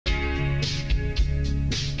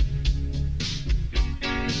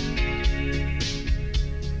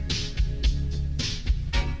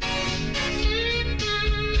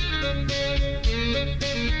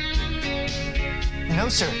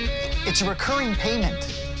sir. It's a recurring payment.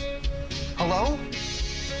 Hello?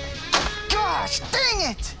 Gosh,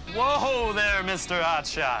 dang it! Whoa there, Mr.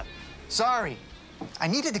 Hotshot. Sorry. I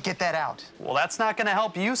needed to get that out. Well, that's not going to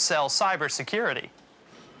help you sell cybersecurity.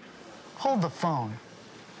 Hold the phone.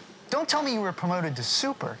 Don't tell me you were promoted to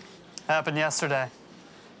super. Happened yesterday.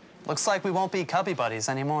 Looks like we won't be cubby buddies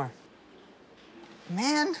anymore.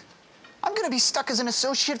 Man, I'm gonna be stuck as an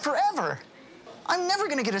associate forever. I'm never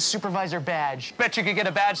gonna get a supervisor badge. Bet you could get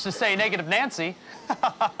a badge to say Negative Nancy.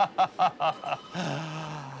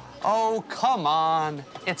 Oh, come on.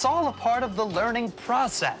 It's all a part of the learning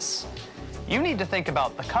process. You need to think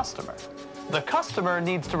about the customer. The customer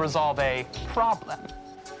needs to resolve a problem.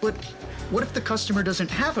 But what if the customer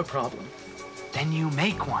doesn't have a problem? Then you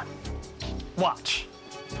make one. Watch.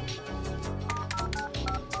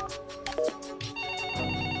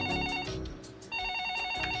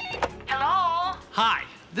 Hello? Hi,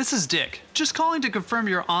 this is Dick. Just calling to confirm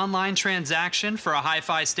your online transaction for a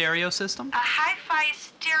hi-fi stereo system. A hi-fi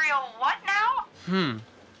stereo what now?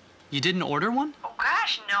 You didn't order one? Oh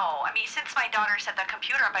gosh, no. I mean, since my daughter set the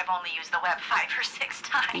computer up, I've only used the web 5 or 6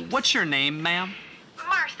 times. What's your name, ma'am?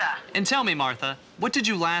 Martha. And tell me, Martha, what did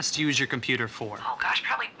you last use your computer for? Oh gosh,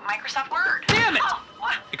 probably Microsoft Word. Damn it! Oh,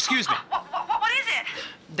 what? Excuse me. What is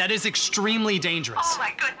it? That is extremely dangerous. Oh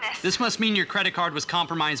my goodness. This must mean your credit card was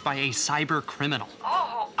compromised by a cyber criminal.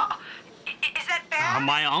 Is that bad?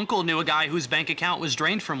 My uncle knew a guy whose bank account was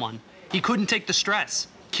drained from one. He couldn't take the stress.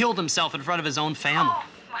 Killed himself in front of his own family. Oh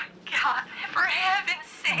my God, for heaven's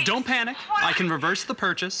sake. Don't panic. What? I can reverse the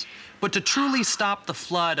purchase. But to truly stop the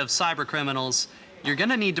flood of cyber criminals, you're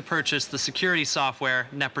gonna need to purchase the security software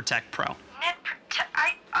NetProtect Pro.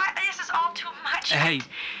 This is all too much. Hey,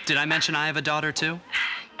 did I mention I have a daughter too?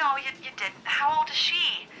 No, you didn't. How old is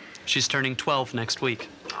she? She's turning 12 next week.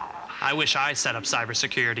 I wish I set up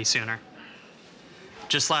cybersecurity sooner.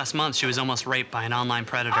 Just last month, she was almost raped by an online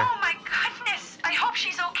predator. Oh my goodness. I hope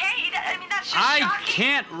she's okay. I mean, that's just I shocking.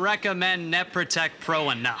 can't recommend NetProtect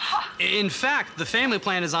Pro enough. In fact, the family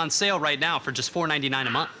plan is on sale right now for just $4.99 a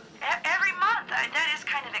month. Every month? That is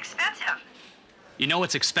kind of expensive. You know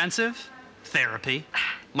what's expensive? Therapy.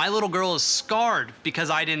 My little girl is scarred because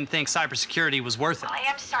I didn't think cybersecurity was worth it. Well, I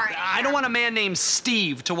am sorry. I don't want a man named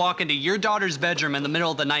Steve to walk into your daughter's bedroom in the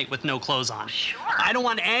middle of the night with no clothes on. Sure. I don't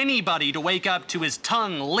want anybody to wake up to his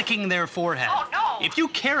tongue licking their forehead. Oh, no. If you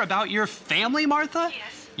care about your family, Martha,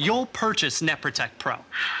 Yes. you'll purchase NetProtect Pro.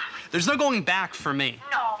 There's no going back for me.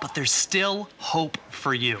 No. But there's still hope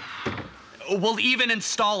for you. We'll even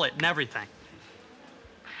install it and everything.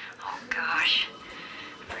 Oh, gosh.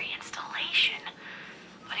 Free installation.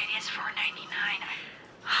 But it is $4.99.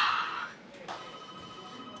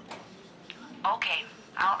 Okay,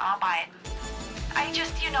 I'll buy it. I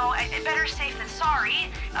just, better safe than sorry.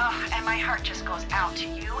 And my heart just goes out to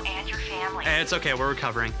you and your family. It's okay, we're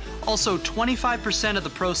recovering. Also, 25% of the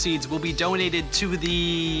proceeds will be donated to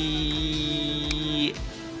the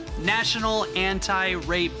National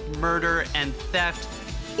Anti-Rape, Murder, and Theft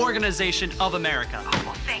Organization of America. Oh,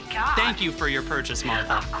 well, thank God. Thank you for your purchase,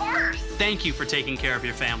 Martha. Of course. Thank you for taking care of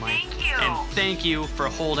your family. Thank you. And thank you for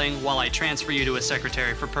holding while I transfer you to a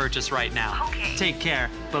secretary for purchase right now. Okay. Take care.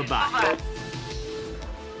 Bye-bye. Bye-bye.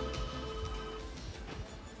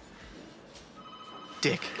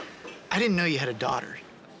 Dick, I didn't know you had a daughter.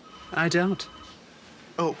 I don't.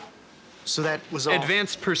 Oh, so that was all.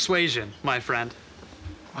 Advanced persuasion, my friend.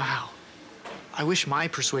 Wow. I wish my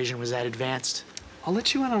persuasion was that advanced. I'll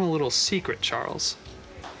let you in on a little secret, Charles.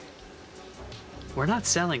 We're not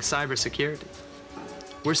selling cybersecurity.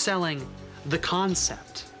 We're selling the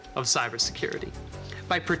concept of cybersecurity.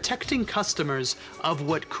 By protecting customers of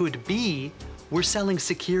what could be, we're selling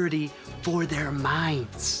security for their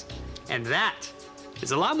minds. And that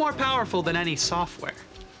is a lot more powerful than any software.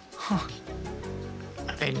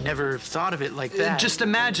 I never thought of it like that. Just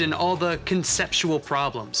imagine all the conceptual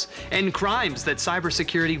problems and crimes that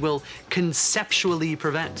cybersecurity will conceptually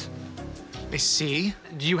prevent. I see.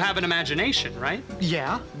 You have an imagination, right?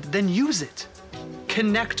 Yeah. Then use it.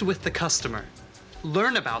 Connect with the customer.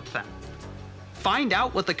 Learn about them. Find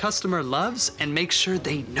out what the customer loves and make sure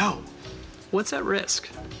they know. What's at risk?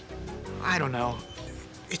 I don't know.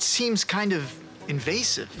 It seems kind of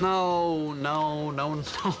invasive. No.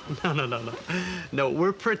 No,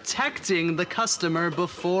 we're protecting the customer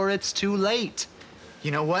before it's too late.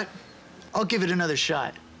 You know what? I'll give it another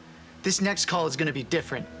shot. This next call is gonna be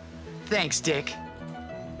different. Thanks, Dick.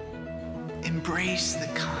 Embrace the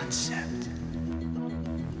concept.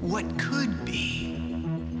 What could be?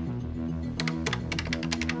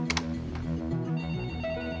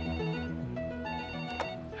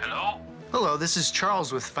 Hello? Hello, this is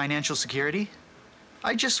Charles with Financial Security.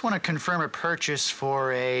 I just want to confirm a purchase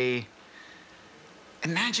for a...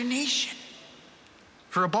 imagination.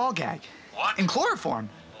 For a ball gag. What? In chloroform.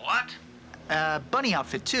 What? Bunny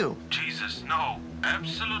outfit, too. Jesus, no.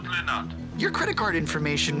 Absolutely not. Your credit card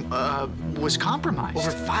information, was compromised.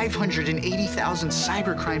 Over 580,000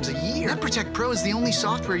 cyber crimes a year. NetProtect Pro is the only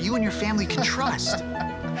software you and your family can trust.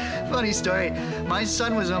 Funny story, my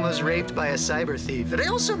son was almost raped by a cyber thief. Did I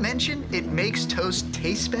also mention it makes toast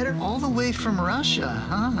taste better? All the way from Russia,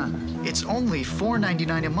 huh? It's only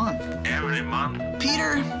 $4.99 a month. Every month?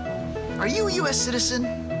 Peter, are you a U.S. citizen?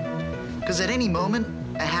 Because at any moment,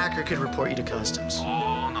 a hacker could report you to customs.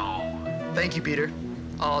 Oh, no. Thank you, Peter.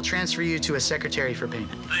 I'll transfer you to a secretary for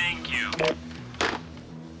payment. Thank you.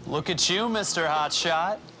 Look at you, Mr.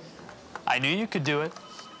 Hotshot. I knew you could do it.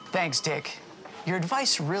 Thanks, Dick. Your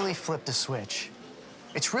advice really flipped a switch.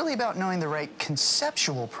 It's really about knowing the right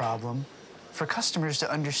conceptual problem for customers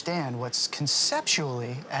to understand what's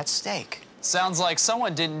conceptually at stake. Sounds like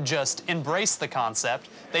someone didn't just embrace the concept,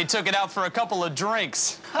 they took it out for a couple of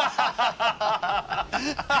drinks.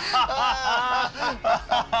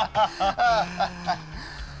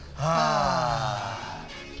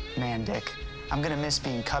 Man, Dick, I'm gonna miss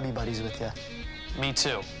being cubby buddies with you. Me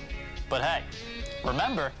too. But hey,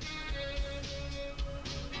 remember...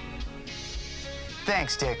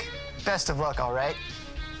 Thanks, Dick. Best of luck, all right?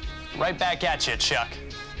 Right back at you, Chuck.